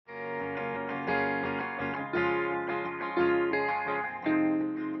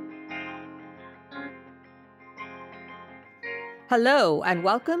Hello, and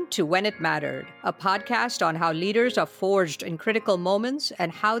welcome to When It Mattered, a podcast on how leaders are forged in critical moments and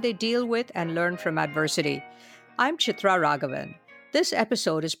how they deal with and learn from adversity. I'm Chitra Raghavan. This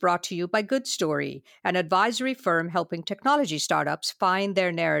episode is brought to you by Good Story, an advisory firm helping technology startups find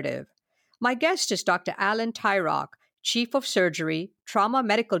their narrative. My guest is Dr. Alan Tyrock, Chief of Surgery, Trauma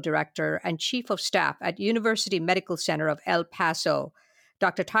Medical Director, and Chief of Staff at University Medical Center of El Paso.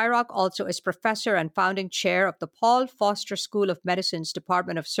 Dr. Tyrock also is professor and founding chair of the Paul Foster School of Medicine's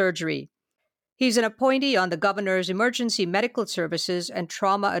Department of Surgery. He's an appointee on the Governor's Emergency Medical Services and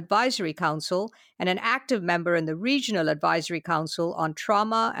Trauma Advisory Council and an active member in the Regional Advisory Council on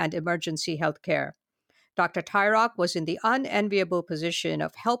Trauma and Emergency Healthcare. Dr. Tyrock was in the unenviable position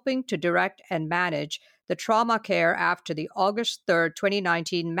of helping to direct and manage the trauma care after the August 3,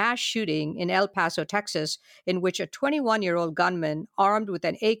 2019 mass shooting in El Paso, Texas, in which a 21-year-old gunman armed with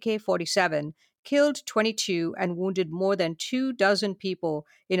an AK-47 killed 22 and wounded more than 24 people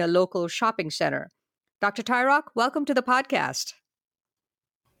in a local shopping center. Dr. Tyrock, welcome to the podcast.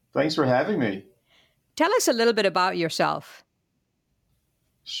 Thanks for having me. Tell us a little bit about yourself.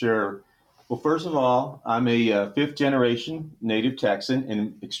 Sure. Well, first of all, I'm a fifth-generation native Texan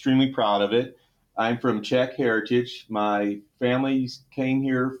and extremely proud of it. I'm from Czech heritage. My family came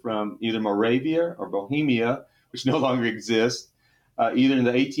here from either Moravia or Bohemia, which no longer exists, either in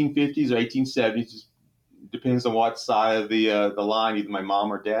the 1850s or 1870s. Depends on what side of the line, either my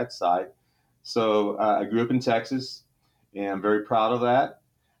mom or dad's side. So I grew up in Texas, and I'm very proud of that.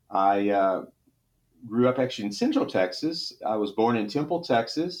 I grew up actually in Central Texas. I was born in Temple,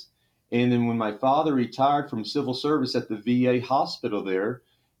 Texas. And then when my father retired from civil service at the VA hospital there,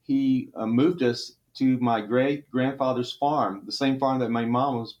 he moved us to my great-grandfather's farm, the same farm that my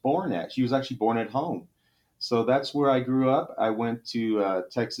mom was born at. She was actually born at home. So that's where I grew up. I went to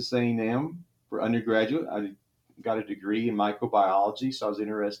Texas A&M for undergraduate. I got a degree in microbiology, so I was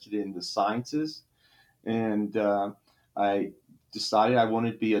interested in the sciences. And I decided I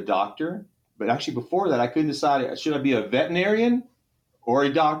wanted to be a doctor. But actually before that, I couldn't decide, should I be a veterinarian or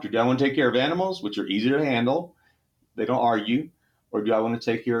a doctor? Do I want to take care of animals, which are easier to handle? They don't argue. Or do I want to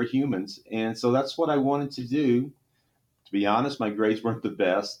take care of humans? And so that's what I wanted to do. To be honest, my grades weren't the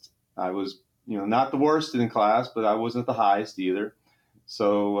best. I was, not the worst in class, but I wasn't the highest either.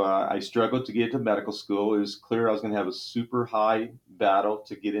 So I struggled to get into medical school. It was clear I was going to have a super high battle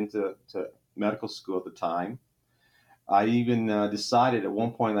to get into medical school at the time. I even decided at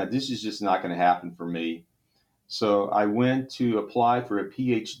one point that this is just not going to happen for me. So I went to apply for a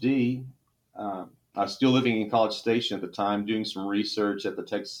PhD. I was still living in College Station at the time, doing some research at the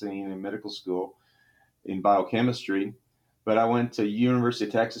Texas A&M Medical School in biochemistry. But I went to University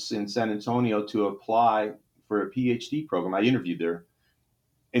of Texas in San Antonio to apply for a PhD program. I interviewed there.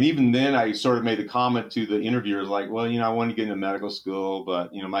 And even then, I sort of made the comment to the interviewers, like, well, I want to get into medical school,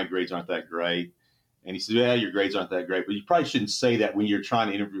 but, my grades aren't that great. And he said, yeah, your grades aren't that great. But you probably shouldn't say that when you're trying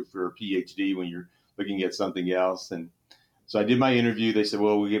to interview for a PhD, when you're looking at something else. And so I did my interview. They said,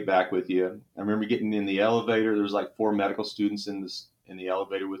 well, we'll get back with you. I remember getting in the elevator. There was like 4 medical students in the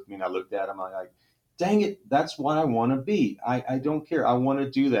elevator with me. And I looked at them. I'm like, dang it, that's what I want to be. I don't care. I want to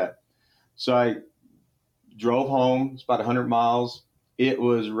do that. So I drove home. It's about 100 miles. It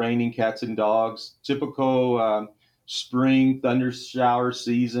was raining cats and dogs. Typical spring thunder shower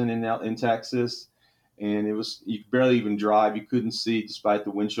season in Texas. And it was, you could barely even drive. You couldn't see despite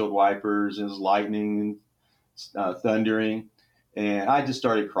the windshield wipers, and it was lightning and thundering. And I just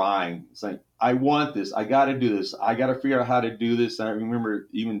started crying, saying, I want this. I got to do this. I got to figure out how to do this. And I remember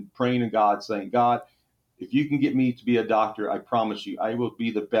even praying to God, saying, God, if you can get me to be a doctor, I promise you, I will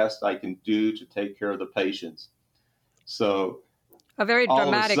be the best I can do to take care of the patients. So a very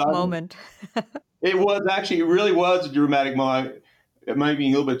dramatic moment. It really was a dramatic moment. It might be a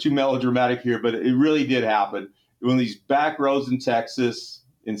little bit too melodramatic here, but it really did happen. One of these back roads in Texas,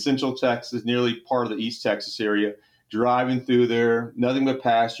 in Central Texas, nearly part of the East Texas area, driving through there, nothing but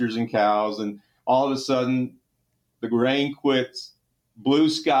pastures and cows. And all of a sudden, the rain quits, blue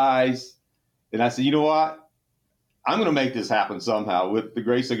skies. And I said, you know what? I'm going to make this happen somehow with the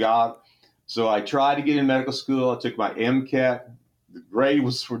grace of God. So I tried to get in medical school. I took my MCAT.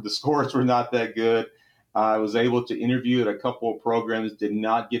 The scores were not that good. I was able to interview at a couple of programs, did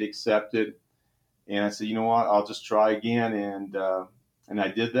not get accepted. And I said, you know what, I'll just try again. And I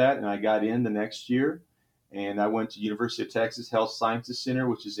did that, and I got in the next year. And I went to University of Texas Health Sciences Center,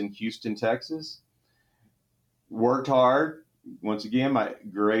 which is in Houston, Texas. Worked hard. Once again, my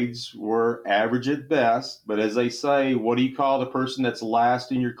grades were average at best. But as they say, what do you call the person that's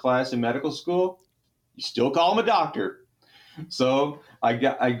last in your class in medical school? You still call them a doctor. So I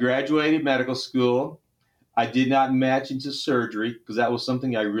graduated medical school. I did not match into surgery because that was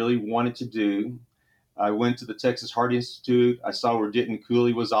something I really wanted to do. I went to the Texas Heart Institute. I saw where Denton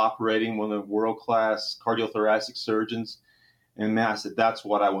Cooley was operating, one of the world-class cardiothoracic surgeons. And man, I said, that's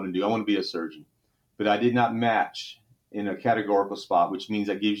what I want to do. I want to be a surgeon. But I did not match in a categorical spot, which means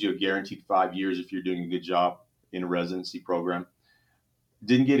that gives you a guaranteed 5 years if you're doing a good job in a residency program.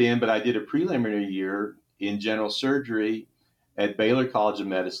 Didn't get in, but I did a preliminary year in general surgery at Baylor College of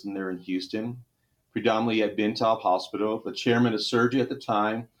Medicine there in Houston, predominantly at Bentall Hospital. The chairman of surgery at the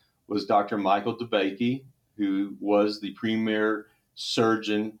time was Dr. Michael DeBakey, who was the premier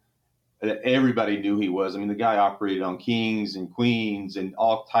surgeon that everybody knew he was. I mean, the guy operated on kings and queens and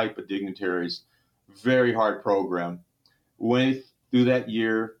all type of dignitaries. Very hard program. Went through that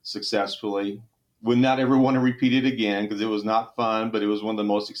year successfully. Would not ever want to repeat it again because it was not fun, but it was one of the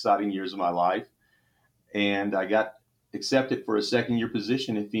most exciting years of my life. And I got accepted for a second-year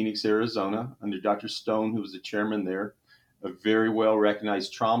position in Phoenix, Arizona, under Dr. Stone, who was the chairman there, a very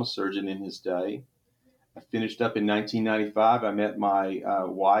well-recognized trauma surgeon in his day. I finished up in 1995. I met my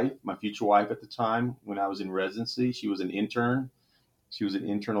wife, my future wife at the time, when I was in residency. She was an intern. She was an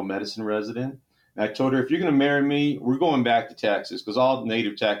internal medicine resident. And I told her, if you're going to marry me, we're going back to Texas because all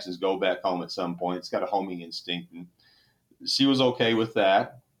native Texans go back home at some point. It's got a homing instinct. And she was okay with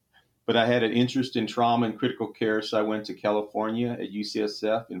that. But I had an interest in trauma and critical care, so I went to California at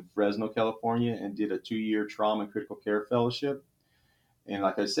UCSF in Fresno, California, and did a 2-year trauma and critical care fellowship. And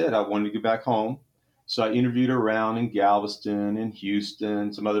like I said, I wanted to get back home. So I interviewed around in Galveston, in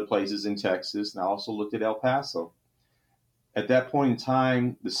Houston, some other places in Texas, and I also looked at El Paso. At that point in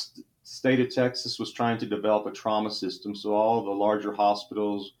time, the state of Texas was trying to develop a trauma system. So all the larger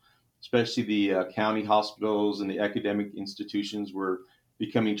hospitals, especially the county hospitals and the academic institutions, were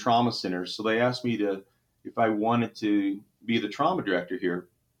becoming trauma centers. So they asked me if I wanted to be the trauma director here.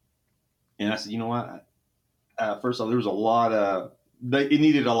 And I said, you know what? First of all, there was it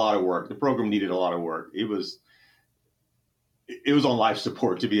needed a lot of work. The program needed a lot of work. It was on life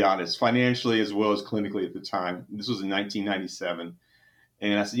support, to be honest, financially as well as clinically at the time. This was in 1997.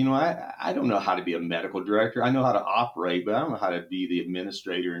 And I said, you know, I don't know how to be a medical director. I know how to operate, but I don't know how to be the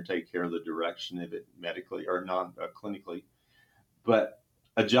administrator and take care of the direction of it medically or clinically. But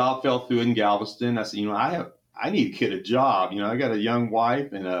a job fell through in Galveston. I said, you know, I need to get a job. You know, I got a young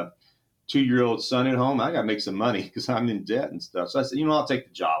wife and a 2-year-old son at home. I got to make some money because I'm in debt and stuff. So I said, you know, I'll take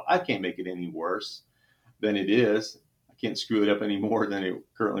the job. I can't make it any worse than it is. I can't screw it up any more than it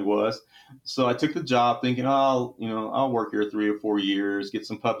currently was. So I took the job thinking, I'll work here 3 or 4 years, get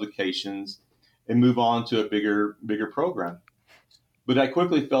some publications, and move on to a bigger program. But I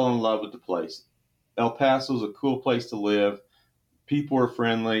quickly fell in love with the place. El Paso is a cool place to live. People were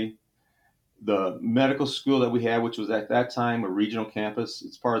friendly. The medical school that we had, which was at that time a regional campus,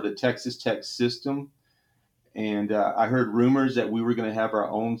 it's part of the Texas Tech system. And I heard rumors that we were going to have our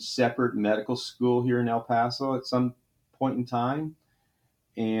own separate medical school here in El Paso at some point in time.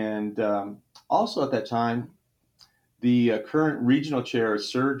 And also at that time, the current regional chair of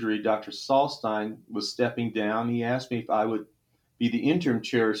surgery, Dr. Saulstein, was stepping down. He asked me if I would be the interim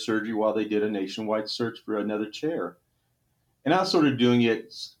chair of surgery while they did a nationwide search for another chair. And I was sort of doing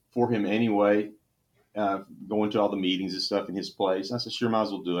it for him anyway, going to all the meetings and stuff in his place. I said, sure, might as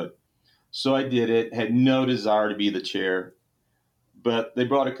well do it. So I did it, had no desire to be the chair. But they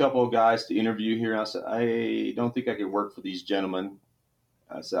brought a couple of guys to interview here. And I said, I don't think I could work for these gentlemen.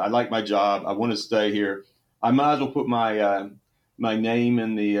 I said, I like my job. I want to stay here. I might as well put my name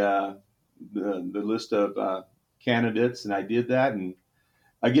in the list of candidates. And I did that. And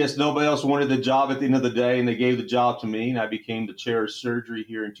I guess nobody else wanted the job at the end of the day, and they gave the job to me, and I became the chair of surgery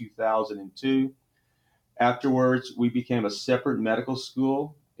here in 2002. Afterwards, we became a separate medical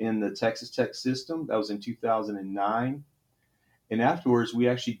school in the Texas Tech system. That was in 2009. And afterwards, we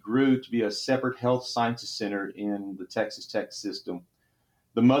actually grew to be a separate health sciences center in the Texas Tech system.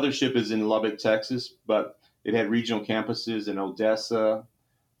 The mothership is in Lubbock, Texas, but it had regional campuses in Odessa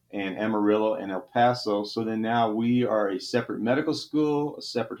and Amarillo and El Paso. So then now we are a separate medical school, a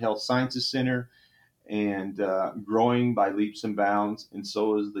separate health sciences center, and growing by leaps and bounds. And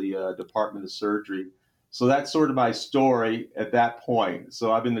so is the Department of Surgery. So that's sort of my story at that point.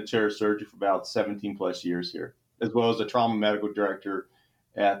 So I've been the chair of surgery for about 17 plus years here, as well as the trauma medical director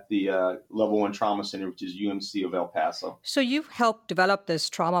at the Level 1 Trauma Center, which is UMC of El Paso. So you've helped develop this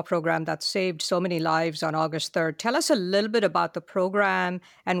trauma program that saved so many lives on August 3rd. Tell us a little bit about the program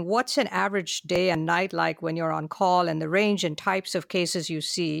and what's an average day and night like when you're on call and the range and types of cases you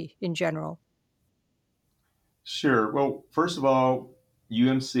see in general. Sure. Well, first of all,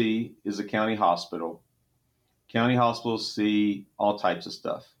 UMC is a county hospital. County hospitals see all types of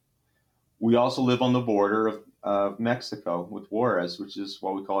stuff. We also live on the border of Mexico with Juarez, which is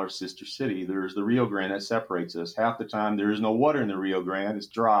what we call our sister city. There's the Rio Grande that separates us. Half the time there is no water in the Rio Grande. It's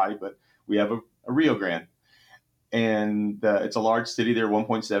dry, but we have a Rio Grande. And it's a large city there,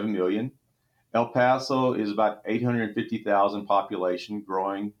 1.7 million. El Paso is about 850,000 population,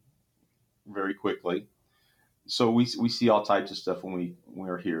 growing very quickly. So we see all types of stuff when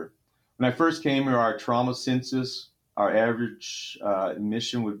we're here. When I first came here, our trauma census, our average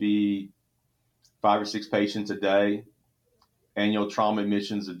admission would be 5 or 6 patients a day. Annual trauma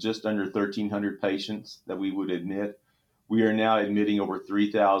admissions of just under 1,300 patients that we would admit. We are now admitting over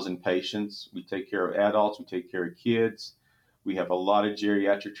 3,000 patients. We take care of adults, we take care of kids. We have a lot of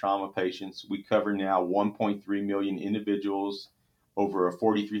geriatric trauma patients. We cover now 1.3 million individuals over a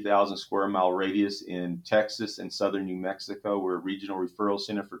 43,000 square mile radius in Texas and southern New Mexico. We're a regional referral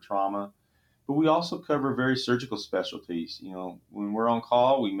center for trauma. But we also cover various surgical specialties. You know, when we're on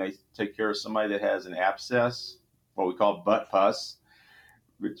call, we may take care of somebody that has an abscess, what we call butt pus,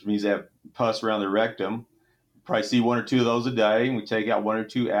 which means they have pus around their rectum. Probably see 1 or 2 of those a day, and we take out 1 or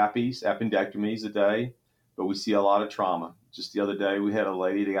 2 appendectomies a day. But we see a lot of trauma. Just the other day, we had a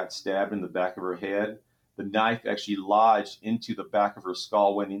lady that got stabbed in the back of her head. The knife actually lodged into the back of her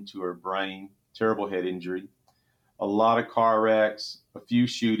skull, went into her brain. Terrible head injury. A lot of car wrecks, a few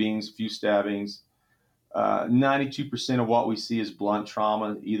shootings, a few stabbings. 92% of what we see is blunt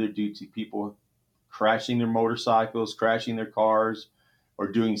trauma, either due to people crashing their motorcycles, crashing their cars, or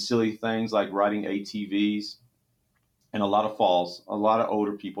doing silly things like riding ATVs. And a lot of falls, a lot of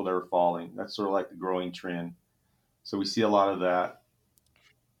older people that are falling. That's sort of like the growing trend. So we see a lot of that.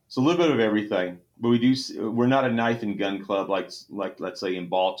 So a little bit of everything, but we're not a knife and gun club like let's say in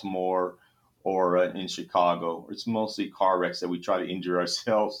Baltimore or in Chicago. It's mostly car wrecks that we try to injure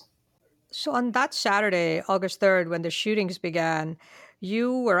ourselves. So, on that Saturday, August 3rd, when the shootings began,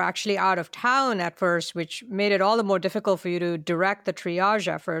 you were actually out of town at first, which made it all the more difficult for you to direct the triage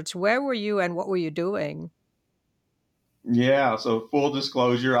efforts. Where were you and what were you doing? Yeah, so full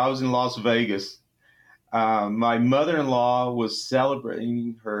disclosure, I was in Las Vegas. My mother-in-law was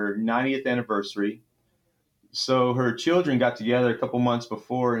celebrating her 90th anniversary. So her children got together a couple months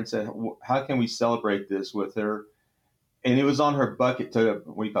before and said, how can we celebrate this with her? And it was on her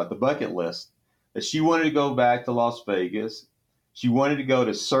the bucket list, that she wanted to go back to Las Vegas. She wanted to go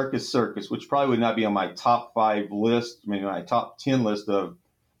to Circus, which probably would not be on my top 5 list, maybe my top 10 list of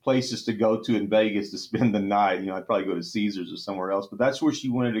places to go to in Vegas to spend the night. You know, I'd probably go to Caesars or somewhere else, but that's where she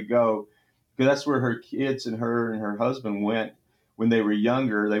wanted to go because that's where her kids and her husband went when they were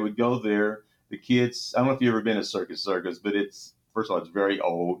younger. They would go there. The kids, I don't know if you've ever been to Circus, but it's, first of all, it's very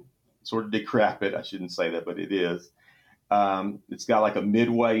old, sort of decrepit. I shouldn't say that, but it is. It's got like a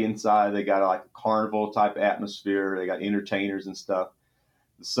midway inside. They got like a carnival type atmosphere. They got entertainers and stuff.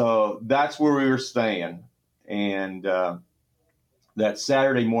 So that's where we were staying. And that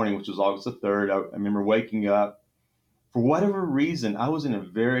Saturday morning, which was August the 3rd, I remember waking up. For whatever reason, I was in a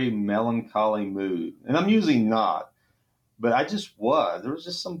very melancholy mood. And I'm usually not, but I just was. There was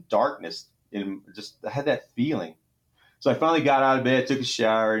just some darkness I had that feeling. So I finally got out of bed, took a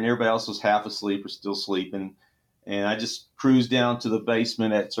shower, and everybody else was half asleep or still sleeping. And I just cruised down to the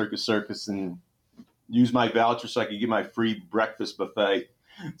basement at Circus and used my voucher so I could get my free breakfast buffet.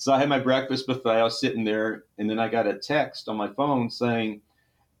 So I had my breakfast buffet. I was sitting there, and then I got a text on my phone saying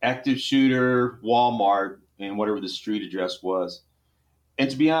active shooter, Walmart, and whatever the street address was. And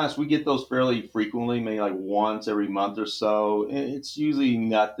to be honest, we get those fairly frequently, maybe like once every month or so. It's usually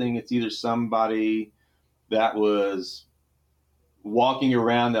nothing. It's either somebody that was walking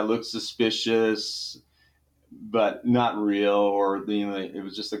around that looked suspicious, but not real, or it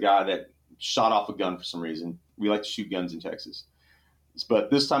was just a guy that shot off a gun for some reason. We like to shoot guns in Texas, but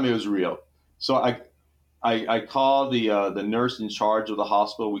this time it was real. So I called the nurse in charge of the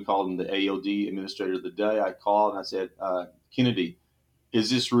hospital. We called him the AOD, Administrator of the Day. I called and I said, Kennedy, is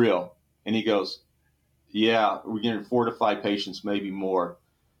this real? And he goes, yeah, we're getting 4 to 5 patients, maybe more.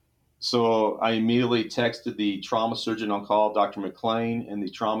 So I immediately texted the trauma surgeon on call, Dr. McLean, and the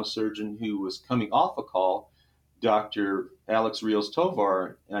trauma surgeon who was coming off a call, Dr. Alex Rios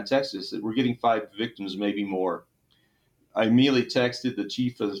Tovar, and I texted, said, we're getting 5 victims, maybe more. I immediately texted the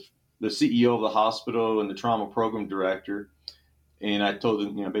CEO of the hospital and the trauma program director, and I told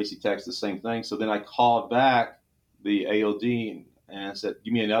them, basically text the same thing. So then I called back the AOD and I said,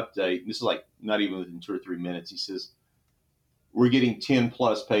 give me an update. This is like not even within 2 or 3 minutes. He says, we're getting 10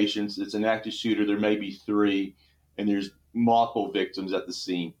 plus patients. It's an active shooter. There may be 3, and there's multiple victims at the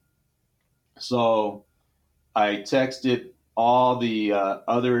scene. So I texted all the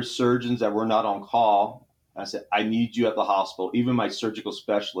other surgeons that were not on call. I said, I need you at the hospital, even my surgical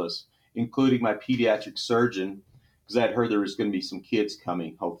specialist. including my pediatric surgeon, because I had heard there was going to be some kids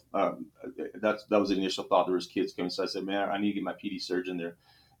coming. That was the initial thought, there was kids coming. So I said, man, I need to get my PD surgeon there.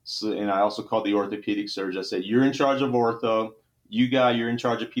 So, and I also called the orthopedic surgeon. I said, you're in charge of ortho. You're in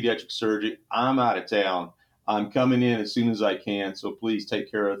charge of pediatric surgery. I'm out of town. I'm coming in as soon as I can. So please take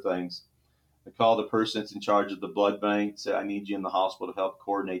care of things. I called the person that's in charge of the blood bank, said, I need you in the hospital to help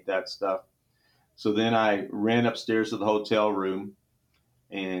coordinate that stuff. So then I ran upstairs to the hotel room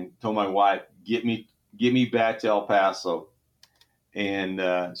and told my wife, get me back to El Paso. And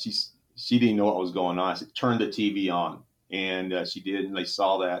she didn't know what was going on. I said, turn the TV on. And she did, and they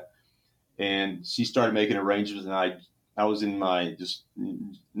saw that. And she started making arrangements, and I was in my just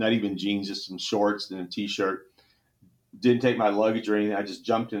not even jeans, just some shorts and a T-shirt. Didn't take my luggage or anything. I just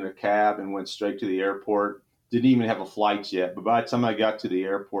jumped in a cab and went straight to the airport. Didn't even have a flight yet. But by the time I got to the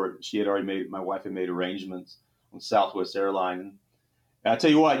airport, my wife had made arrangements on Southwest Airlines. And I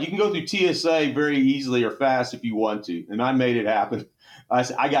tell you what, you can go through TSA very easily or fast if you want to. And I made it happen. I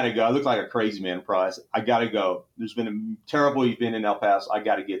said, I got to go. I look like a crazy man, Price. I got to go. There's been a terrible event in El Paso. I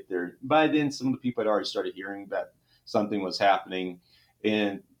got to get there. By then, some of the people had already started hearing that something was happening.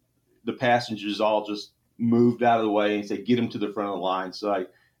 And the passengers all just moved out of the way and said, get them to the front of the line. So I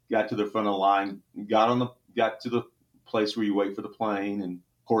got to the front of the line, got to the place where you wait for the plane. And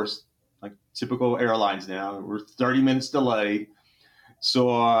of course, like typical airlines now, we're 30 minutes delayed.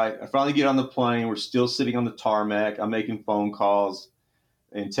 So I finally get on the plane. We're still sitting on the tarmac. I'm making phone calls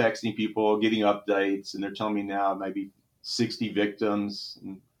and texting people, getting updates. And they're telling me now maybe 60 victims.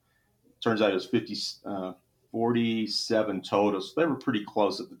 And it turns out it was 47 total. So they were pretty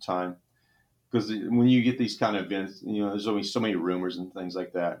close at the time. Because when you get these kind of events, there's only so many rumors and things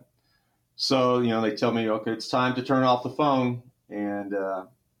like that. So, they tell me, okay, it's time to turn off the phone. And, I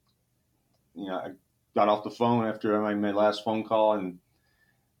got off the phone after I made my last phone call and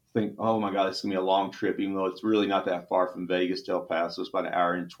think, oh my God, it's going to be a long trip, even though it's really not that far from Vegas to El Paso. It's about an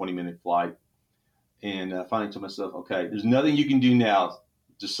hour and 20-minute flight. And I finally told myself, okay, there's nothing you can do now.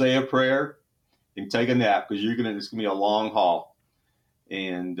 Just say a prayer and take a nap because it's going to be a long haul.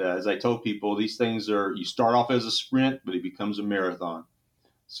 And as I told people, these things you start off as a sprint, but it becomes a marathon.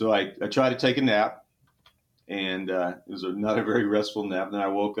 So I tried to take a nap, and it was not a very restful nap. And then I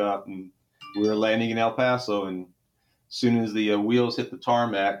woke up, and we were landing in El Paso. And as soon as the wheels hit the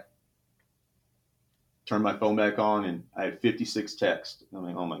tarmac, turned my phone back on, and I had 56 texts. I'm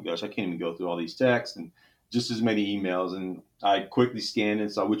like, oh my gosh, I can't even go through all these texts, and just as many emails. And I quickly scanned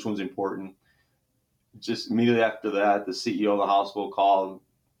and saw which one's important. Just immediately after that, the CEO of the hospital called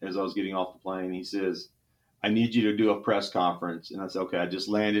as I was getting off the plane. He says, I need you to do a press conference. And I said, okay, I just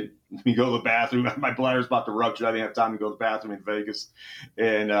landed. Let me go to the bathroom. My bladder's about to rupture. I didn't have time to go to the bathroom in Vegas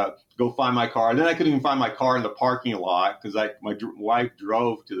and go find my car. And then I couldn't even find my car in the parking lot because my wife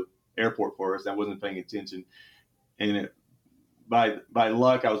drove to the airport for us. I wasn't paying attention. And by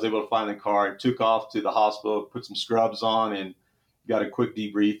luck, I was able to find the car and took off to the hospital, put some scrubs on, and got a quick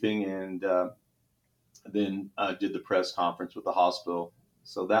debriefing, and then did the press conference with the hospital.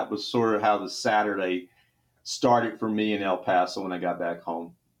 So that was sort of how the Saturday started for me in El Paso when I got back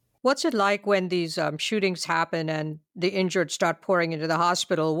home. What's it like when these shootings happen and the injured start pouring into the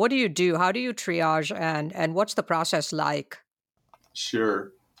hospital? What do you do? How do you triage, and what's the process like?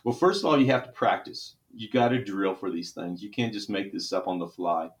 Sure. Well, first of all, you have to practice. You got to drill for these things. You can't just make this up on the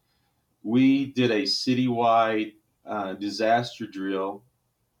fly. We did a citywide disaster drill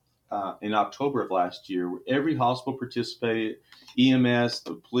in October of last year, where every hospital participated, EMS,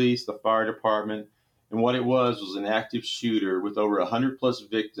 the police, the fire department. And what it was an active shooter with over 100 plus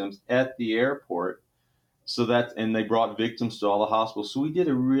victims at the airport. And they brought victims to all the hospitals. So we did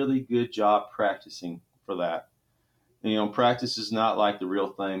a really good job practicing for that. And, practice is not like the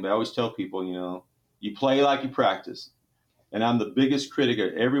real thing, but I always tell people, you play like you practice. And I'm the biggest critic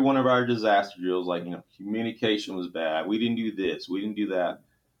of every one of our disaster drills. Like, communication was bad. We didn't do this. We didn't do that.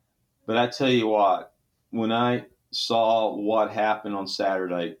 But I tell you what, when I saw what happened on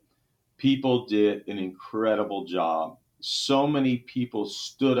Saturday, people did an incredible job. So many people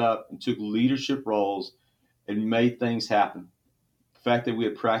stood up and took leadership roles and made things happen. The fact that we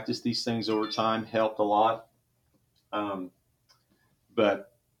had practiced these things over time helped a lot.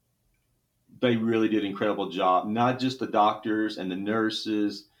 But they really did an incredible job. Not just the doctors and the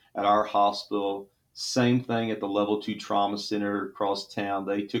nurses at our hospital. Same thing at the level 2 trauma center across town.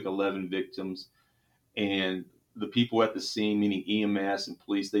 They took 11 victims. And the people at the scene, meaning EMS and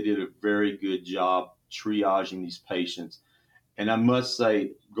police, they did a very good job triaging these patients. And I must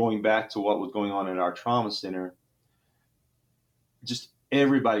say, going back to what was going on in our trauma center, just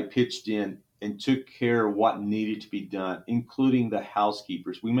everybody pitched in. and took care of what needed to be done, including the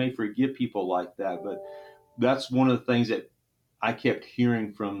housekeepers. We may forget people like that, but that's one of the things that I kept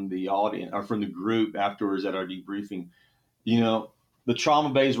hearing from the audience or from the group afterwards at our debriefing. You know, the trauma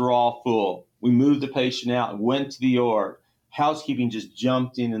bays were all full. We moved the patient out and went to the OR. Housekeeping just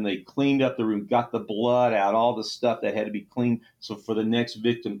jumped in and they cleaned up the room, got the blood out, all the stuff that had to be cleaned. So for the next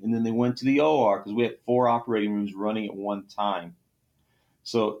victim, and then they went to the OR because we had 4 operating rooms running at one time.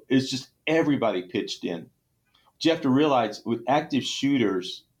 So it's just everybody pitched in. But you have to realize with active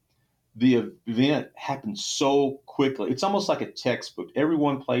shooters, the event happens so quickly. It's almost like a textbook.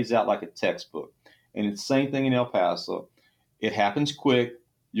 Everyone plays out like a textbook. And it's the same thing in El Paso. It happens quick.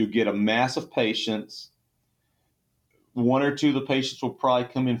 You get a mass of patients. 1 or 2 of the patients will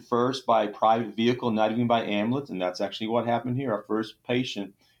probably come in first by private vehicle, not even by ambulance. And that's actually what happened here. Our first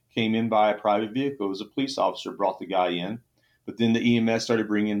patient came in by a private vehicle. It was a police officer brought the guy in. But then the EMS started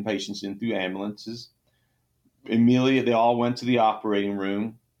bringing patients in through ambulances. Immediately, they all went to the operating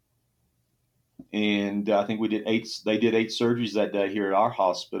room. And I think they did 8 surgeries that day here at our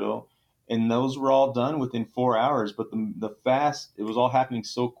hospital. And those were all done within 4 hours. But it was all happening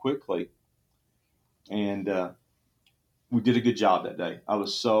so quickly. And we did a good job that day. I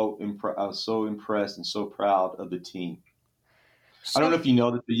was so impressed and so proud of the team. I don't know if you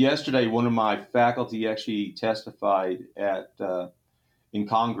know that, but yesterday one of my faculty actually testified in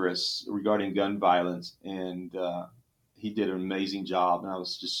Congress regarding gun violence, and he did an amazing job, and I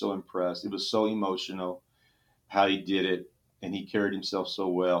was just so impressed. It was so emotional how he did it, and he carried himself so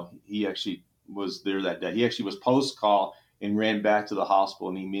well. He actually was there that day. He actually was post-call and ran back to the hospital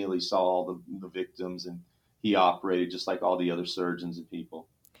and he immediately saw all the victims, and he operated just like all the other surgeons and people.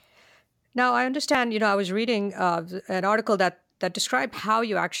 Now, I understand, I was reading an article that described how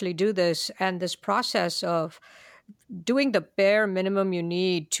you actually do this and this process of doing the bare minimum you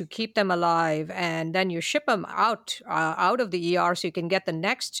need to keep them alive, and then you ship them out of the ER so you can get the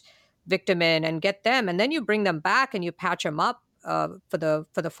next victim in and get them, and then you bring them back and you patch them up for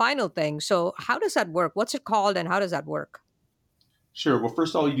the final thing. So how does that work? What's it called, and how does that work? Sure. Well,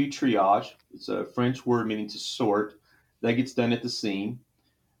 first of all, you do triage. It's a French word meaning to sort. That gets done at the scene,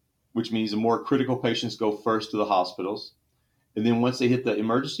 which means the more critical patients go first to the hospitals. And then once they hit the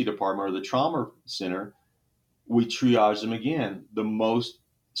emergency department or the trauma center, we triage them again. The most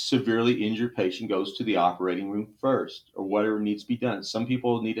severely injured patient goes to the operating room first, or whatever needs to be done. Some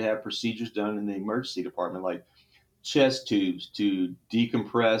people need to have procedures done in the emergency department, like chest tubes to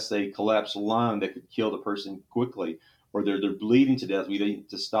decompress a collapsed lung that could kill the person quickly, or they're bleeding to death. We need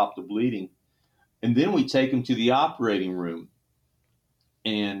to stop the bleeding. And then we take them to the operating room,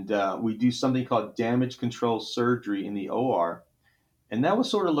 and we do something called damage control surgery in the OR. And that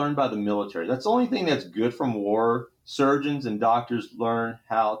was sort of learned by the military. That's the only thing that's good from war. Surgeons and doctors learn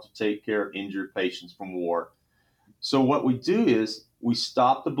how to take care of injured patients from war. So what we do is we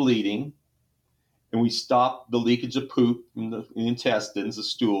stop the bleeding, and we stop the leakage of poop from the intestines, the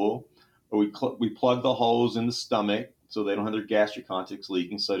stool, or we plug the holes in the stomach so they don't have their gastric contents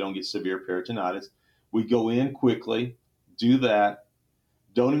leaking, so they don't get severe peritonitis. We go in quickly, do that.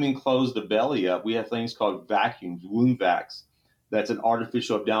 Don't even close the belly up. We have things called vacuums, wound vacs. That's an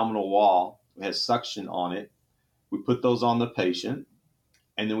artificial abdominal wall. It has suction on it. We put those on the patient,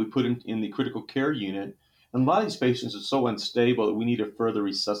 and then we put them in the critical care unit. And a lot of these patients are so unstable that we need to further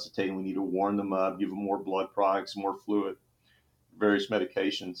resuscitate them. We need to warm them up, give them more blood products, more fluid, various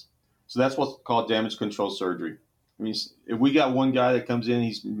medications. So that's what's called damage control surgery. I mean, if we got one guy that comes in,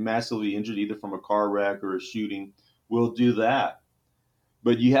 he's massively injured either from a car wreck or a shooting, we'll do that.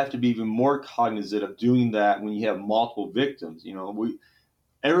 But you have to be even more cognizant of doing that when you have multiple victims.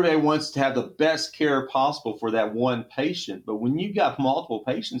 Everybody wants to have the best care possible for that one patient, but when you got multiple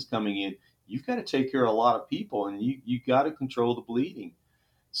patients coming in, you've got to take care of a lot of people, and you got to control the bleeding.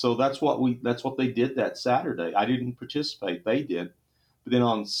 So that's what they did that Saturday. I didn't participate; they did. But then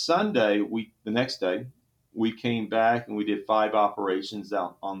on Sunday, the next day, we came back and we did 5 operations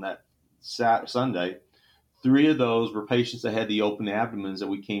out on that Sunday. 3 of those were patients that had the open abdomens that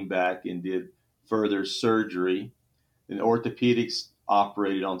we came back and did further surgery. And orthopedics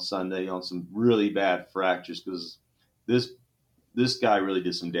operated on Sunday on some really bad fractures because this guy really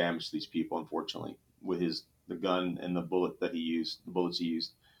did some damage to these people, unfortunately, with the gun and the bullets he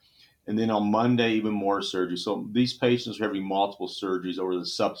used. And then on Monday, even more surgery. So these patients were having multiple surgeries over the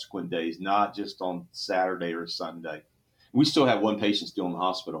subsequent days, not just on Saturday or Sunday. We still have 1 patient still in the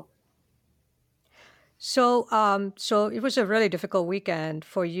hospital. So it was a really difficult weekend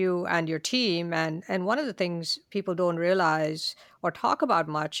for you and your team, and one of the things people don't realize or talk about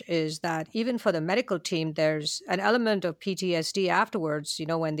much is that even for the medical team, there's an element of PTSD afterwards. You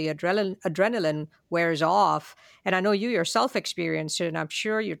know, when the adrenaline wears off, and I know you yourself experienced it, and I'm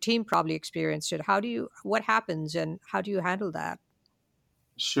sure your team probably experienced it. What happens, and how do you handle that?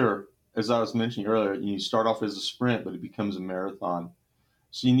 Sure. As I was mentioning earlier, you start off as a sprint, but it becomes a marathon.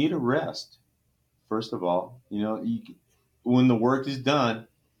 So you need a rest. First of all, when the work is done,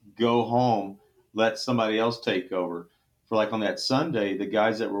 go home, let somebody else take over. For like on that Sunday, the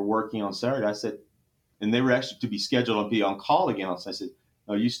guys that were working on Saturday, I said, and they were actually to be scheduled to be on call again. So I said,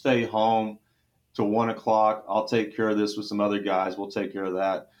 no, you stay home till 1 o'clock. I'll take care of this with some other guys. We'll take care of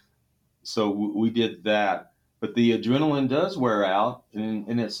that. So we did that. But the adrenaline does wear out,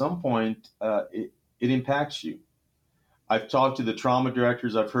 and at some point, it impacts you. I've talked to the trauma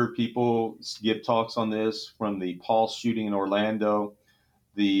directors. I've heard people give talks on this from the Pulse shooting in Orlando,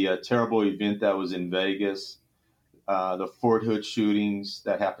 the terrible event that was in Vegas, the Fort Hood shootings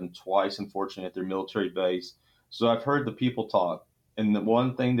that happened twice, unfortunately, at their military base. So I've heard the people talk. And the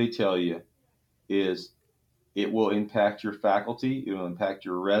one thing they tell you is it will impact your faculty, it will impact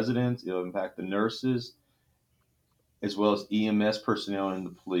your residents, it will impact the nurses, as well as EMS personnel and the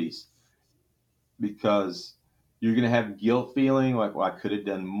police, because you're going to have guilt feeling like, well, I could have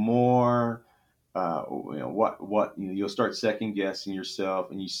done more. You'll start second guessing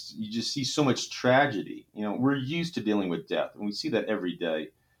yourself, and you just see so much tragedy. We're used to dealing with death, and we see that every day.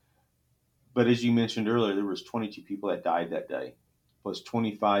 But as you mentioned earlier, there was 22 people that died that day, plus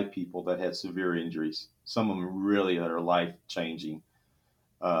 25 people that had severe injuries. Some of them really that are life changing.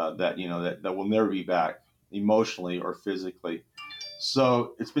 That will never be back emotionally or physically.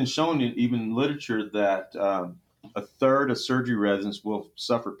 So it's been shown in even literature that a third of surgery residents will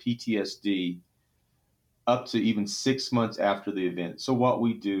suffer PTSD up to even 6 months after the event. So what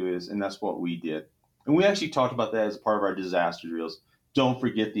we do is, and that's what we did, and we actually talked about that as part of our disaster drills. Don't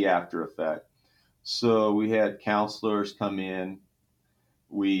forget the after effect. So we had counselors come in.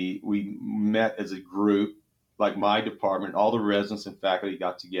 We met as a group, like my department. All the residents and faculty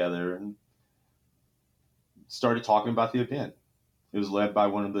got together and started talking about the event. It was led by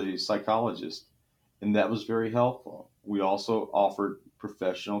one of the psychologists, and that was very helpful. We also offered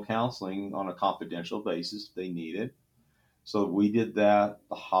professional counseling on a confidential basis if they needed. So we did that.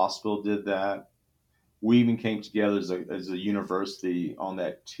 The hospital did that. We even came together as a university on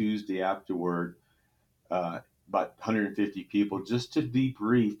that Tuesday afterward, about 150 people, just to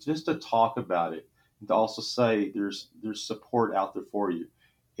debrief, just to talk about it, and to also say there's support out there for you.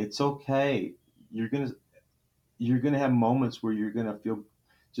 It's okay. You're gonna you're going to have moments where you're going to feel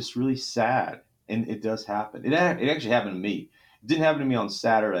just really sad. And it does happen. It actually happened to me. It didn't happen to me on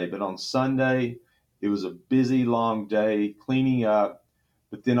Saturday, but on Sunday, it was a busy, long day cleaning up.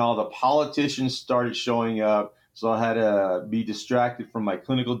 But then all the politicians started showing up. So I had to be distracted from my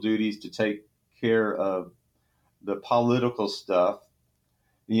clinical duties to take care of the political stuff.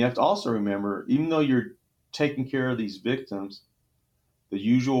 And you have to also remember, even though you're taking care of these victims, the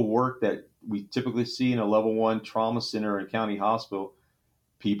usual work that we typically see in a level one trauma center or county hospital,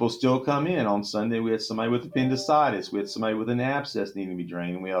 people still come in. On Sunday, we had somebody with appendicitis. We had somebody with an abscess needing to be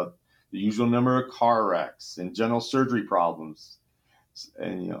drained. We had the usual number of car wrecks and general surgery problems.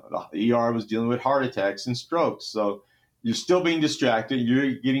 And, the ER was dealing with heart attacks and strokes. So you're still being distracted.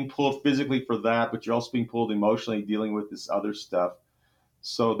 You're getting pulled physically for that, but you're also being pulled emotionally dealing with this other stuff.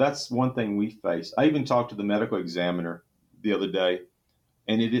 So that's one thing we face. I even talked to the medical examiner the other day,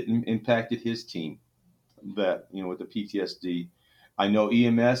 and it impacted his team that, with the PTSD. I know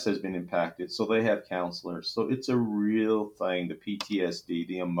EMS has been impacted, so they have counselors. So it's a real thing, the PTSD,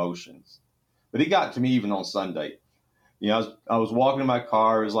 the emotions. But it got to me even on Sunday. I was walking in my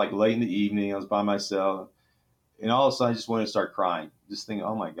car. It was like late in the evening. I was by myself. And all of a sudden, I just wanted to start crying. Just thinking,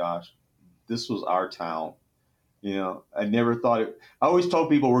 oh my gosh, this was our town. I never thought it. I always told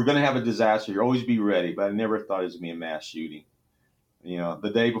people we're going to have a disaster. You always be ready. But I never thought it was going to be a mass shooting.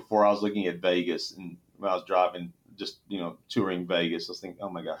 The day before I was looking at Vegas, and when I was driving, just, touring Vegas, I was thinking, oh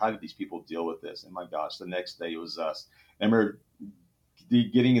my God, how did these people deal with this? And my gosh, the next day it was us. I remember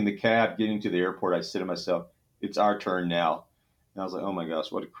getting in the cab, getting to the airport, I said to myself, it's our turn now. And I was like, oh my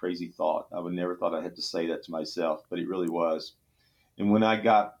gosh, what a crazy thought. I would never thought I had to say that to myself, but it really was. And when I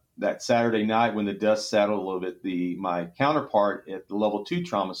got that Saturday night, when the dust settled a little bit, my counterpart at the level 2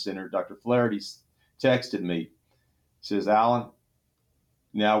 trauma center, Dr. Flaherty, texted me. He says, Alan,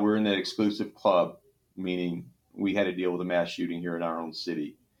 now we're in that exclusive club, meaning we had to deal with a mass shooting here in our own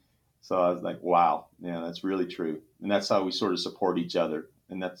city. So I was like, wow, yeah, that's really true. And that's how we sort of support each other.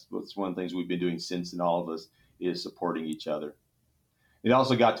 And what's one of the things we've been doing since, and all of us, is supporting each other. It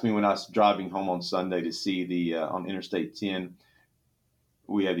also got to me when I was driving home on Sunday to see on Interstate 10,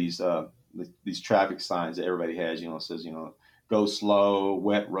 we have these traffic signs that everybody has, it says, go slow,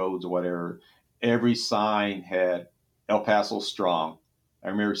 wet roads, or whatever. Every sign had El Paso Strong. I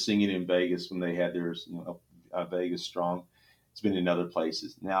remember singing in Vegas when they had theirs, Vegas Strong. It's been in other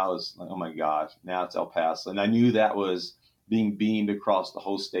places. Now it's like, oh my gosh, now it's El Paso. And I knew that was being beamed across the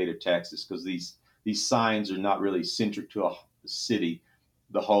whole state of Texas, because these signs are not really centric to a city.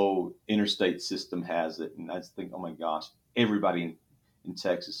 The whole interstate system has it. And I just think, oh my gosh, everybody in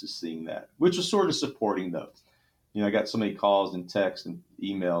Texas is seeing that, which was sort of supporting those. I got so many calls and texts and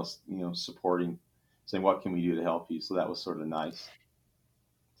emails, supporting, saying, what can we do to help you? So that was sort of nice.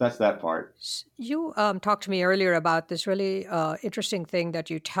 That's that part. You talked to me earlier about this really interesting thing that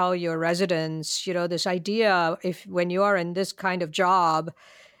you tell your residents, this idea, when you are in this kind of job,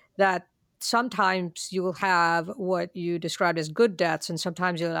 that sometimes you will have what you described as good deaths and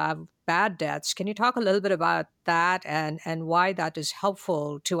sometimes you'll have bad deaths. Can you talk a little bit about that and why that is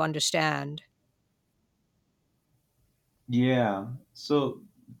helpful to understand? Yeah. So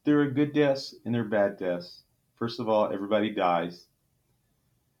there are good deaths and there are bad deaths. First of all, everybody dies.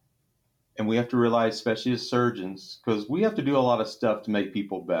 And we have to realize, especially as surgeons, because we have to do a lot of stuff to make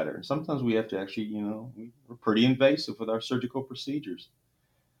people better. Sometimes we have to actually, we're pretty invasive with our surgical procedures.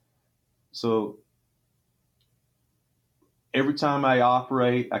 So every time I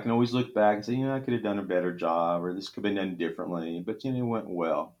operate, I can always look back and say, I could have done a better job, or this could have been done differently, but it went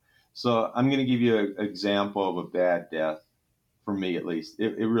well. So I'm going to give you an example of a bad death, for me at least.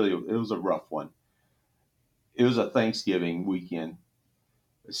 It was a rough one. It was a Thanksgiving weekend.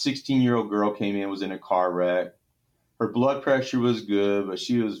 A 16-year-old girl came in, was in a car wreck. Her blood pressure was good, but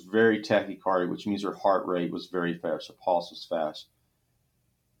she was very tachycardic, which means her heart rate was very fast. Her pulse was fast.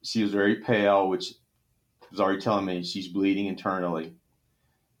 She was very pale, which was already telling me she's bleeding internally.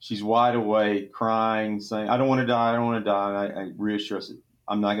 She's wide awake, crying, saying, I don't want to die, I don't want to die. And I reassure her,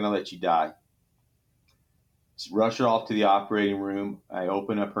 I'm not going to let you die. She rushed her off to the operating room. I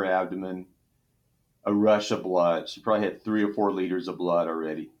open up her abdomen, a rush of blood. She probably had 3 or 4 liters of blood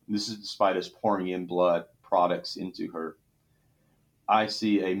already. This is despite us pouring in blood products into her. I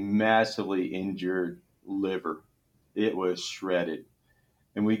see a massively injured liver. It was shredded.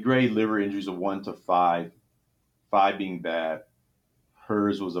 And we grade liver injuries of 1 to 5, 5 being bad.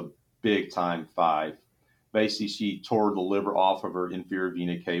 Hers was a big time 5. Basically, she tore the liver off of her inferior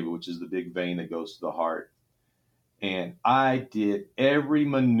vena cava, which is the big vein that goes to the heart. And I did every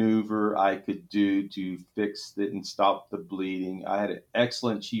maneuver I could do to fix it and stop the bleeding. I had an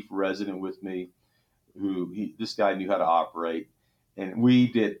excellent chief resident with me this guy knew how to operate. And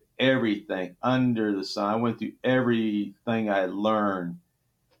we did everything under the sun. I went through everything I had learned,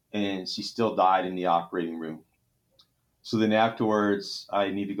 and she still died in the operating room. So then afterwards, I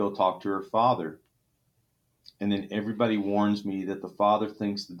need to go talk to her father. And then everybody warns me that the father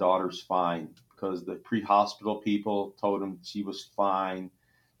thinks the daughter's fine because the pre-hospital people told him she was fine,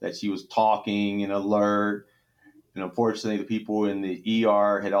 that she was talking and alert. And unfortunately, the people in the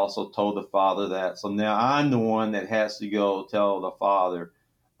ER had also told the father that. So now I'm the one that has to go tell the father,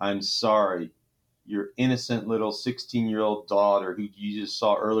 I'm sorry, your innocent little 16-year-old daughter who you just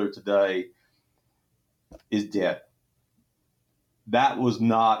saw earlier today is dead. That was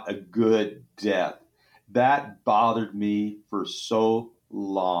not a good death. That bothered me for so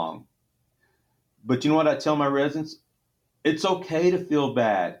long. But you know what I tell my residents? It's okay to feel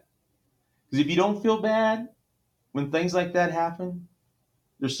bad. Because if you don't feel bad when things like that happen,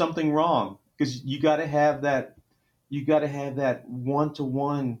 there's something wrong. Because you got to have that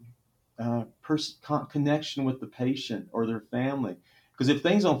one-to-one connection with the patient or their family. Because if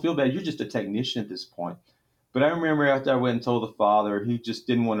things don't feel bad, you're just a technician at this point. But I remember after I went and told the father, he just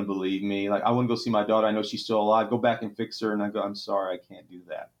didn't want to believe me. Like, I want to go see my daughter. I know she's still alive. Go back and fix her. And I go, I'm sorry, I can't do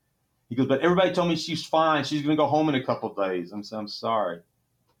that. He goes, but everybody told me she's fine. She's going to go home in a couple of days. I'm sorry.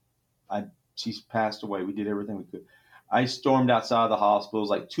 She's passed away. We did everything we could. I stormed outside of the hospital. It was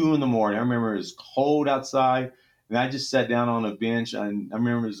like 2 a.m. I remember it was cold outside. And I just sat down on a bench. And I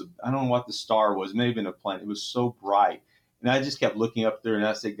remember I don't know what the star was. It may have been a planet. It was so bright. And I just kept looking up there. And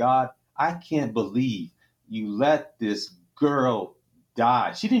I said, God, I can't believe you let this girl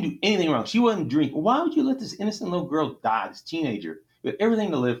die. She didn't do anything wrong. She wasn't drinking. Why would you let this innocent little girl die, this teenager, with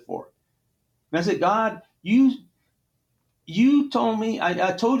everything to live for? And I said, God, you told me,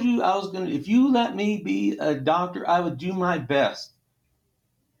 I told you I was going to, if you let me be a doctor, I would do my best.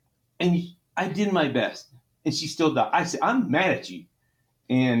 And I did my best. And she still died. I said, I'm mad at you.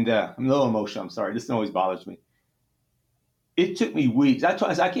 And I'm a little emotional. I'm sorry. This always bothers me. It took me weeks. I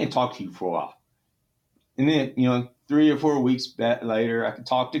said, I can't talk to you for a while. And then, 3 or 4 weeks later, I could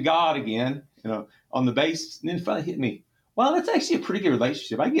talk to God again, on the basis. And then it finally hit me. Well, that's actually a pretty good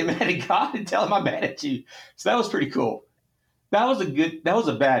relationship. I can get mad at God and tell him I'm mad at you. So that was pretty cool. That was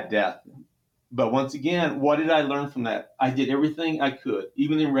a bad death. But once again, what did I learn from that? I did everything I could.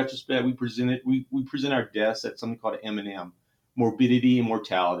 Even in retrospect, we present our deaths at something called M&M, Morbidity and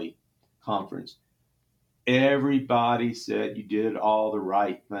Mortality Conference. Everybody said you did all the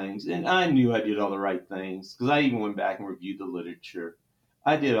right things. And I knew I did all the right things because I even went back and reviewed the literature.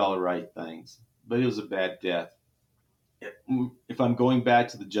 I did all the right things, but it was a bad death. If I'm going back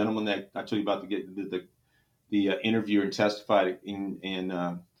to the gentleman that I told you about, the interviewer and testified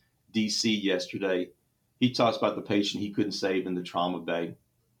in D.C. yesterday, he talks about the patient he couldn't save in the trauma bay.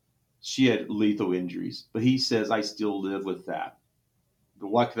 She had lethal injuries, but he says, I still live with that. But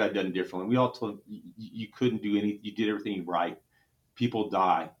what could I have done differently? We all told him you couldn't do anything. You did everything right. People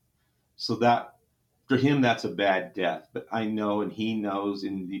die. So that, for him, that's a bad death. But I know, and he knows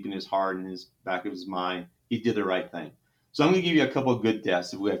in deep in his heart and his back of his mind, he did the right thing. So I'm going to give you a couple of good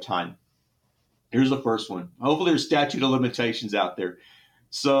deaths if we have time. Here's the first one. Hopefully there's statute of limitations out there.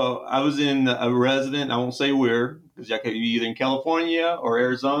 So I was in a resident, I won't say where, because I could be either in California or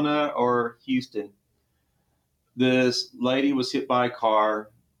Arizona or Houston. This lady was hit by a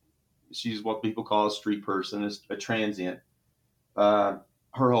car. She's what people call a street person, a transient. Her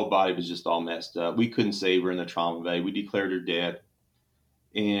whole body was just all messed up. We couldn't save her in the trauma bay. We declared her dead.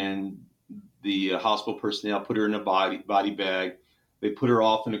 And the hospital personnel put her in a body bag. They put her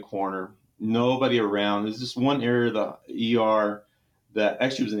off in a corner. Nobody around. There's this one area of the ER that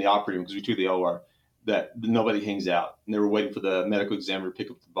actually was in the operating room because we took the OR that nobody hangs out. And they were waiting for the medical examiner to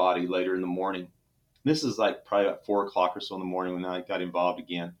pick up the body later in the morning. This is like probably about 4 o'clock or so in the morning when I got involved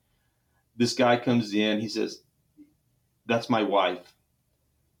again. This guy comes in. He says, that's my wife.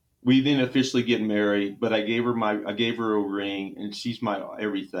 We didn't officially get married, but I gave her a ring, and she's my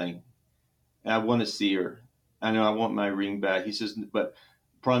everything. And I want to see her. I know I want my ring back. He says, but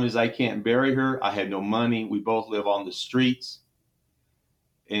the problem is I can't bury her. I had no money. We both live on the streets.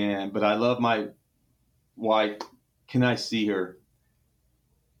 But I love my wife. Can I see her?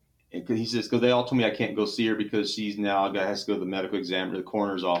 And he says, because they all told me I can't go see her because she's now has to go to the medical examiner, the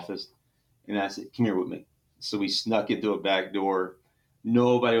coroner's office. And I said, come here with me. So we snuck into a back door.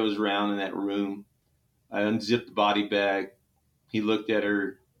 Nobody was around in that room. I unzipped the body bag. He looked at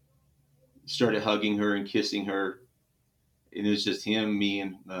her, started hugging her and kissing her. And it was just him, me,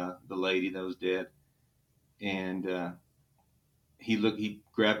 and the lady that was dead. And he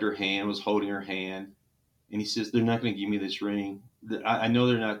grabbed her hand, was holding her hand. And he says, they're not going to give me this ring. I know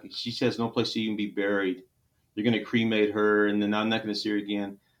they're not. She has no place to even be buried. They're going to cremate her, and then I'm not going to see her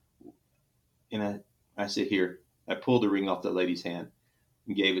again. And I said, here. I pulled the ring off that lady's hand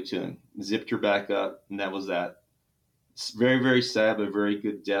and gave it to him, zipped her back up, and that was that. It's very, very sad, but very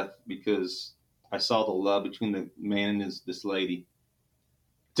good death because I saw the love between the man and this lady.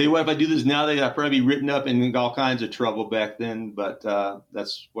 Tell you what, if I do this now, I'd probably be written up in all kinds of trouble back then, but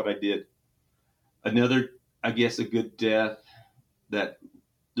that's what I did. Another, I guess, a good death that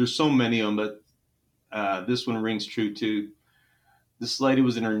there's so many of them, but this one rings true too. This lady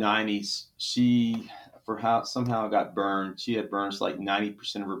was in her 90s. She somehow got burned. She had burns like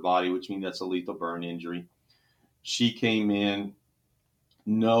 90% of her body, which means that's a lethal burn injury. She came in,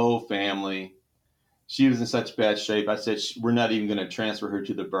 no family. She was in such bad shape. I said, we're not even going to transfer her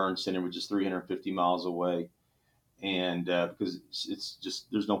to the burn center, which is 350 miles away. And because it's just,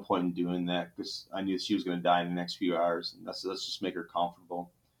 there's no point in doing that because I knew she was going to die in the next few hours. And let's just make her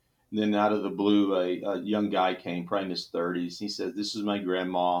comfortable. And then out of the blue, a young guy came, probably in his 30s. He said, this is my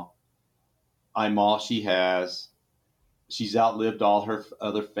grandma. I'm all she has. She's outlived all her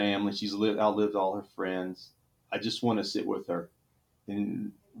other family. She's outlived all her friends. I just want to sit with her.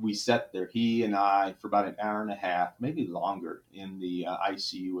 And we sat there, he and I, for about an hour and a half, maybe longer, in the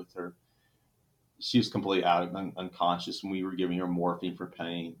ICU with her. She was completely unconscious, and we were giving her morphine for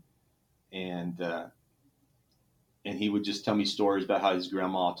pain. And he would just tell me stories about how his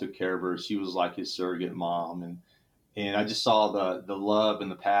grandma took care of her. She was like his surrogate mom. And I just saw the love and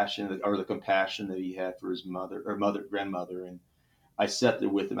the passion or the compassion that he had for his grandmother. And I sat there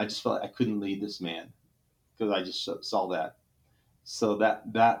with him. I just felt like I couldn't leave this man because I just saw that. So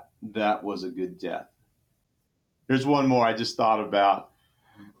that was a good death. Here's one more I just thought about.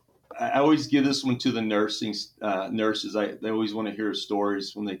 I always give this one to the nurses. They always want to hear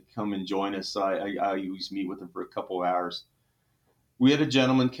stories when they come and join us. So I always meet with them for a couple of hours. We had a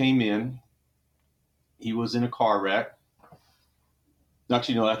gentleman came in. He was in a car wreck.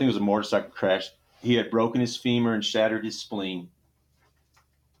 Actually, no, I think it was a motorcycle crash. He had broken his femur and shattered his spleen.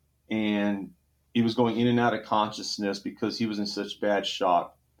 And he was going in and out of consciousness because he was in such bad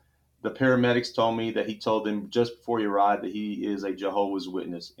shock. The paramedics told me that he told them just before he arrived that he is a Jehovah's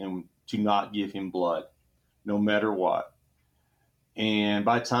Witness and to not give him blood, no matter what. And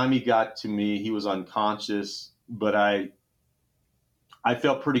by the time he got to me, he was unconscious, but I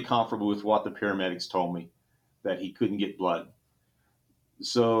felt pretty comfortable with what the paramedics told me, that he couldn't get blood.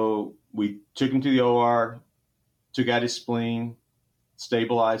 So we took him to the OR, took out his spleen,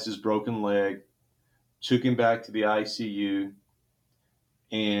 stabilized his broken leg, took him back to the ICU,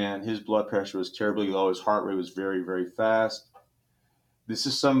 and his blood pressure was terribly low. His heart rate was very, very fast. This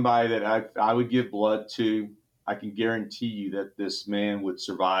is somebody that I would give blood to. I can guarantee you that this man would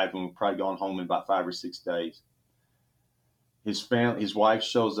survive and would probably gone home in about 5 or 6 days. His wife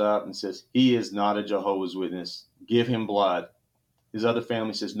shows up and says, he is not a Jehovah's Witness. Give him blood. His other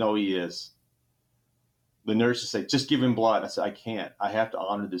family says, no, he is. The nurses say, just give him blood. I said, I can't. I have to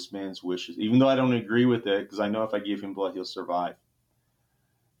honor this man's wishes, even though I don't agree with it, because I know if I give him blood, he'll survive.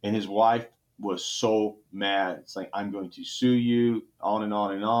 And his wife was so mad. It's like, I'm going to sue you, on and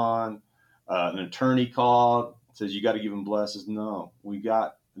on and on. An attorney called, says, you got to give him blood. I says, no, we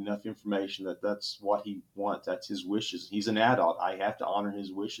got enough information that that's what he wants. That's his wishes. He's an adult. I have to honor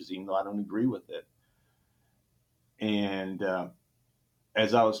his wishes, even though I don't agree with it. And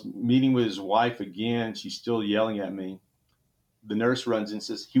as I was meeting with his wife again, she's still yelling at me. The nurse runs in and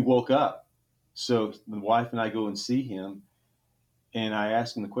says, he woke up. So the wife and I go and see him. And I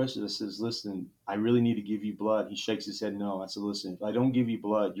asked him the question. I says, listen, I really need to give you blood. He shakes his head, no. I said, listen, if I don't give you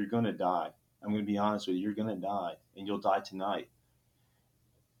blood, you're going to die. I'm going to be honest with you. You're going to die, and you'll die tonight.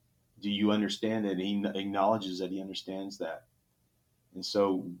 Do you understand that? He acknowledges that he understands that. And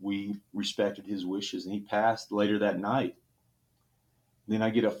so we respected his wishes, and he passed later that night. Then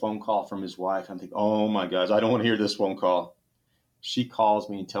I get a phone call from his wife. I'm thinking, oh, my gosh, I don't want to hear this phone call. She calls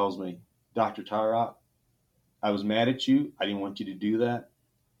me and tells me, Dr. Tyrok, I was mad at you. I didn't want you to do that.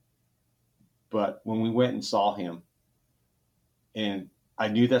 But when we went and saw him, and I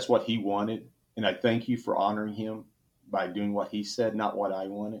knew that's what he wanted, and I thank you for honoring him by doing what he said, not what I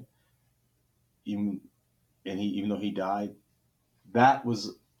wanted. Even though he died, that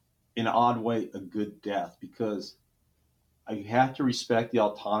was, in an odd way, a good death, because I have to respect the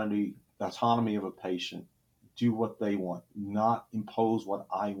autonomy of a patient. Do what they want, not impose what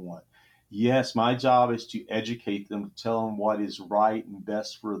I want. Yes, my job is to educate them, to tell them what is right and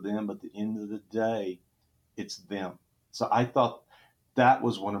best for them. But at the end of the day, it's them. So I thought that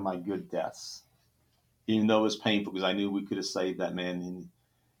was one of my good deaths, even though it was painful, because I knew we could have saved that man, and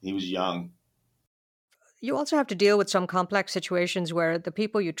he was young. You also have to deal with some complex situations where the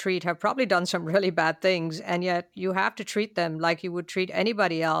people you treat have probably done some really bad things, and yet you have to treat them like you would treat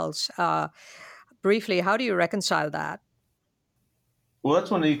anybody else. Briefly, how do you reconcile that? Well,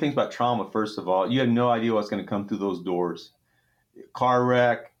 that's one of the things about trauma. First of all, you have no idea what's going to come through those doors. Car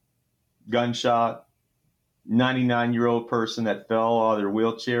wreck, gunshot, 99-year-old person that fell out of their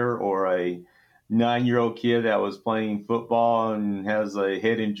wheelchair, or a 9-year-old kid that was playing football and has a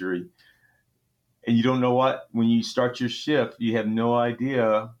head injury. And you don't know what, when you start your shift, you have no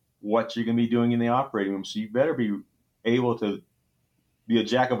idea what you're going to be doing in the operating room. So you better be able to be a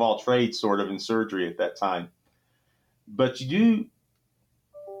jack of all trades sort of in surgery at that time. But you do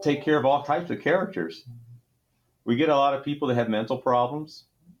take care of all types of characters. We get a lot of people that have mental problems.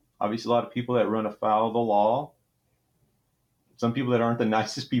 Obviously, a lot of people that run afoul of the law. Some people that aren't the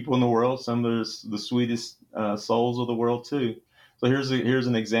nicest people in the world. Some of the sweetest souls of the world too. So here's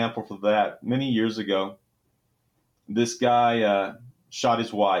an example for that. Many years ago, this guy shot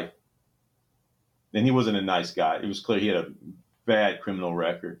his wife, and he wasn't a nice guy. It was clear he had a bad criminal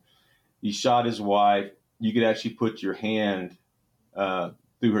record. He shot his wife. You could actually put your hand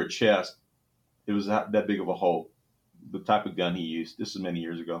through her chest. It was that big of a hole. The type of gun he used. This was many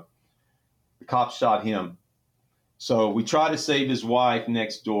years ago. The cops shot him. So we tried to save his wife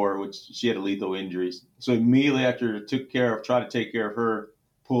next door, which she had lethal injuries. So immediately after tried to take care of her,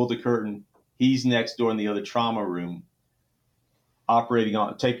 pulled the curtain. He's next door in the other trauma room,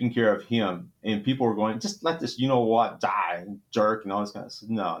 taking care of him. And people were going, just let this, die, jerk, and all this kind of stuff.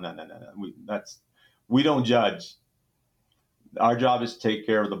 No. We don't judge. Our job is to take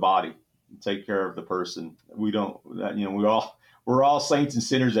care of the body, take care of the person. We don't, we're all saints and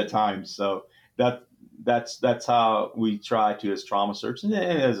sinners at times. So that's how we try to, as trauma surgeons, and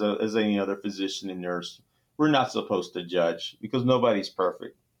as any other physician and nurse. We're not supposed to judge, because nobody's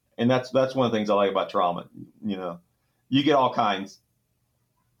perfect, and that's one of the things I like about trauma. You get all kinds,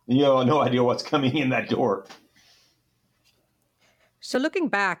 and you have no idea what's coming in that door. So looking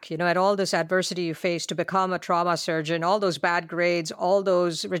back, at all this adversity you faced to become a trauma surgeon, all those bad grades, all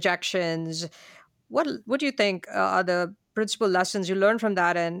those rejections, what do you think are the principal lessons you learned from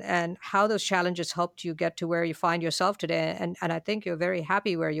that, and how those challenges helped you get to where you find yourself today? And I think you're very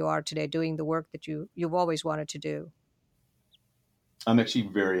happy where you are today doing the work that you've always wanted to do. I'm actually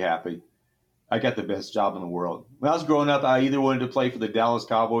very happy. I got the best job in the world. When I was growing up, I either wanted to play for the Dallas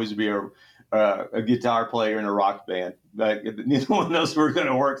Cowboys or be a guitar player in a rock band. But neither one of those were going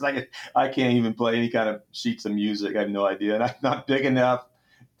to work. I can't even play any kind of sheets of music. I have no idea. And I'm not big enough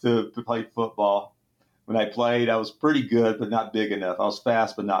to play football. When I played, I was pretty good, but not big enough. I was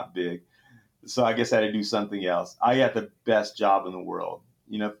fast, but not big. So I guess I had to do something else. I got the best job in the world.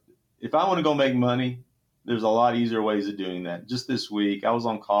 If I want to go make money, there's a lot easier ways of doing that. Just this week, I was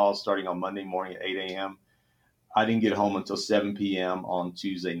on call starting on Monday morning at 8 a.m. I didn't get home until 7 p.m. on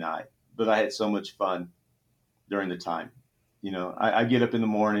Tuesday night, but I had so much fun during the time. I get up in the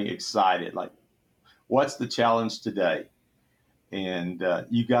morning excited, like, what's the challenge today? And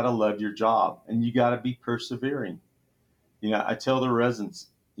you got to love your job, and you got to be persevering. I tell the residents,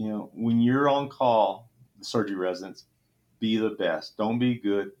 when you're on call, the surgery residents, be the best. Don't be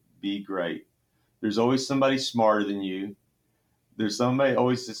good, be great. There's always somebody smarter than you. There's somebody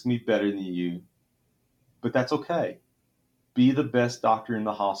always that's going to be better than you. But that's okay. Be the best doctor in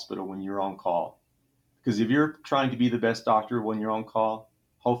the hospital when you're on call. Because if you're trying to be the best doctor when you're on call,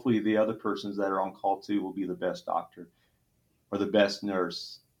 hopefully the other persons that are on call too will be the best doctor or the best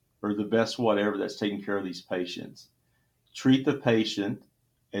nurse or the best whatever that's taking care of these patients. Treat the patient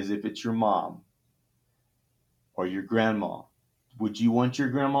as if it's your mom or your grandma. Would you want your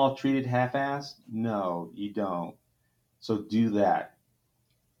grandma treated half-assed? No, you don't. So do that.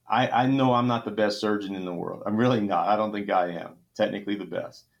 I know I'm not the best surgeon in the world. I'm really not. I don't think I am technically the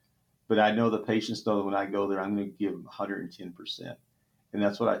best. But I know the patients know that when I go there, I'm going to give them 110%. And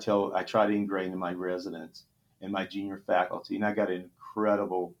that's what I try to ingrain in my residents and my junior faculty. And I got an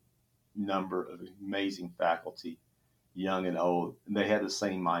incredible number of amazing faculty, young and old. And they have the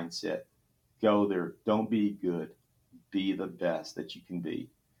same mindset. Go there. Don't be good. Be the best that you can be.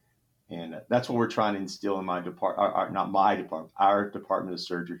 And that's what we're trying to instill in my department, not my department, our department of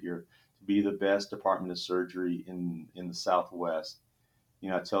surgery here, to be the best department of surgery in the Southwest.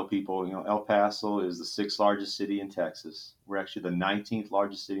 I tell people, El Paso is the 6th largest city in Texas. We're actually the 19th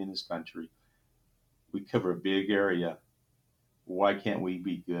largest city in this country. We cover a big area. Why can't we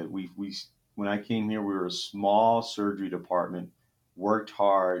be good? When I came here, we were a small surgery department, worked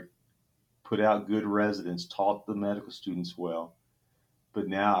hard, put out good residents, taught the medical students well. But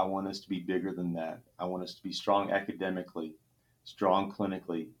now I want us to be bigger than that. I want us to be strong academically, strong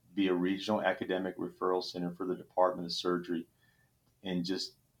clinically, be a regional academic referral center for the Department of Surgery, and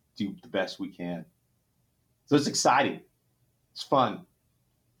just do the best we can. So it's exciting. It's fun.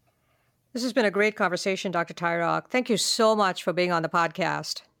 This has been a great conversation, Dr. Tyrok. Thank you so much for being on the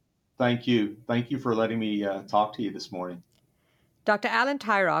podcast. Thank you. Thank you for letting me talk to you this morning. Dr. Alan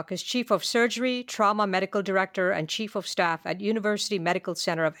Tyrok is Chief of Surgery, Trauma Medical Director, and Chief of Staff at University Medical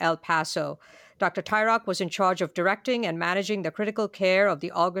Center of El Paso. Dr. Tyrok was in charge of directing and managing the critical care of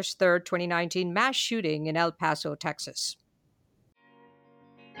the August 3rd, 2019 mass shooting in El Paso, Texas.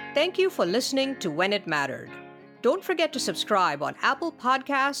 Thank you for listening to When It Mattered. Don't forget to subscribe on Apple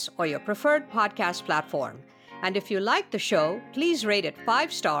Podcasts or your preferred podcast platform. And if you like the show, please rate it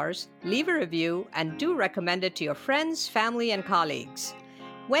 5 stars, leave a review, and do recommend it to your friends, family, and colleagues.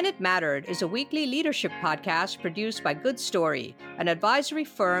 When It Mattered is a weekly leadership podcast produced by Good Story, an advisory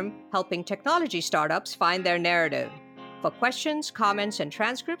firm helping technology startups find their narrative. For questions, comments, and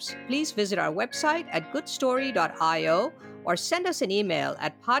transcripts, please visit our website at goodstory.io or send us an email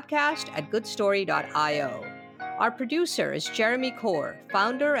at podcast@goodstory.io. Our producer is Jeremy Kaur,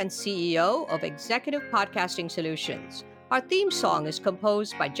 founder and CEO of Executive Podcasting Solutions. Our theme song is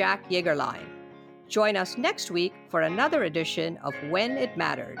composed by Jack Yeagerline. Join us next week for another edition of When It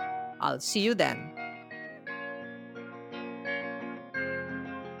Mattered. I'll see you then.